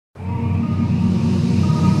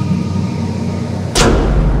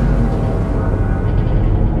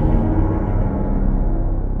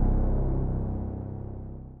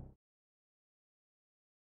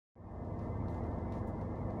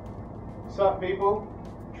up, people?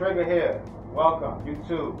 Trigger here. Welcome,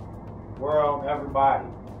 YouTube, world, everybody.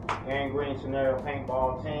 Gang Green Scenario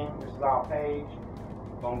Paintball Team. This is our page.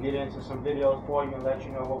 Gonna get into some videos for you and let you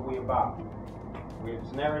know what we about. We're the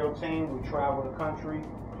Scenario Team. We travel the country,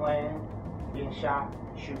 playing, getting shot,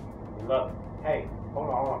 shooting. We love it. Hey, hold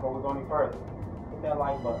on, before we go any further. Hit that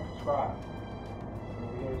like button, subscribe.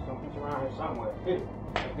 There's some people around here somewhere. Hit it.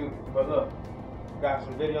 Let's do this. But look, we got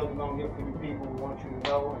some videos we're gonna get for you people. We want you to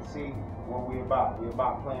know and see what we're about. We're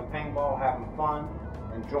about playing paintball, having fun,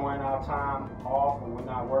 enjoying our time off when we're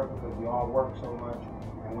not working, because we all work so much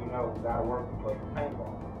and we know we gotta work to play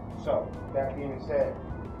paintball. So, that being said,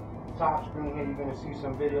 top screen here you're gonna see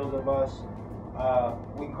some videos of us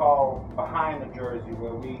we call behind the jersey,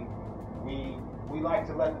 where we like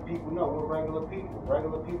to let the people know we're regular people.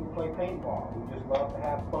 Regular people play paintball. We just love to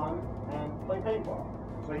have fun and play paintball.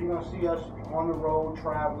 So you're gonna see us on the road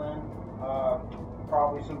traveling.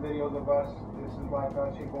 Probably some videos of us. This is like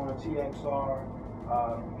us here going to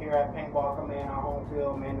TXR. Here at Paintball Command, our home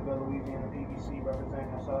field, Mandeville, Louisiana, PBC representing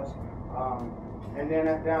us. And then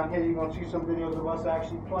down here you're gonna see some videos of us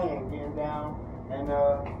actually playing, getting down, and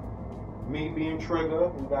me being Trigger.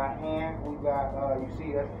 We got Ant, we got you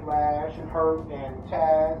see that Flash and Hurt and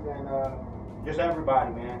Taz and just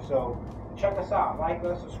everybody, man. So check us out, like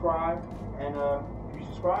us, subscribe, and if you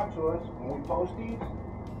subscribe to us when we post these,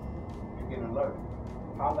 you get an alert.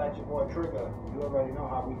 Holla at your boy Trigger. You already know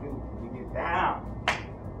how we do. We get down.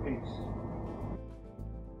 Peace.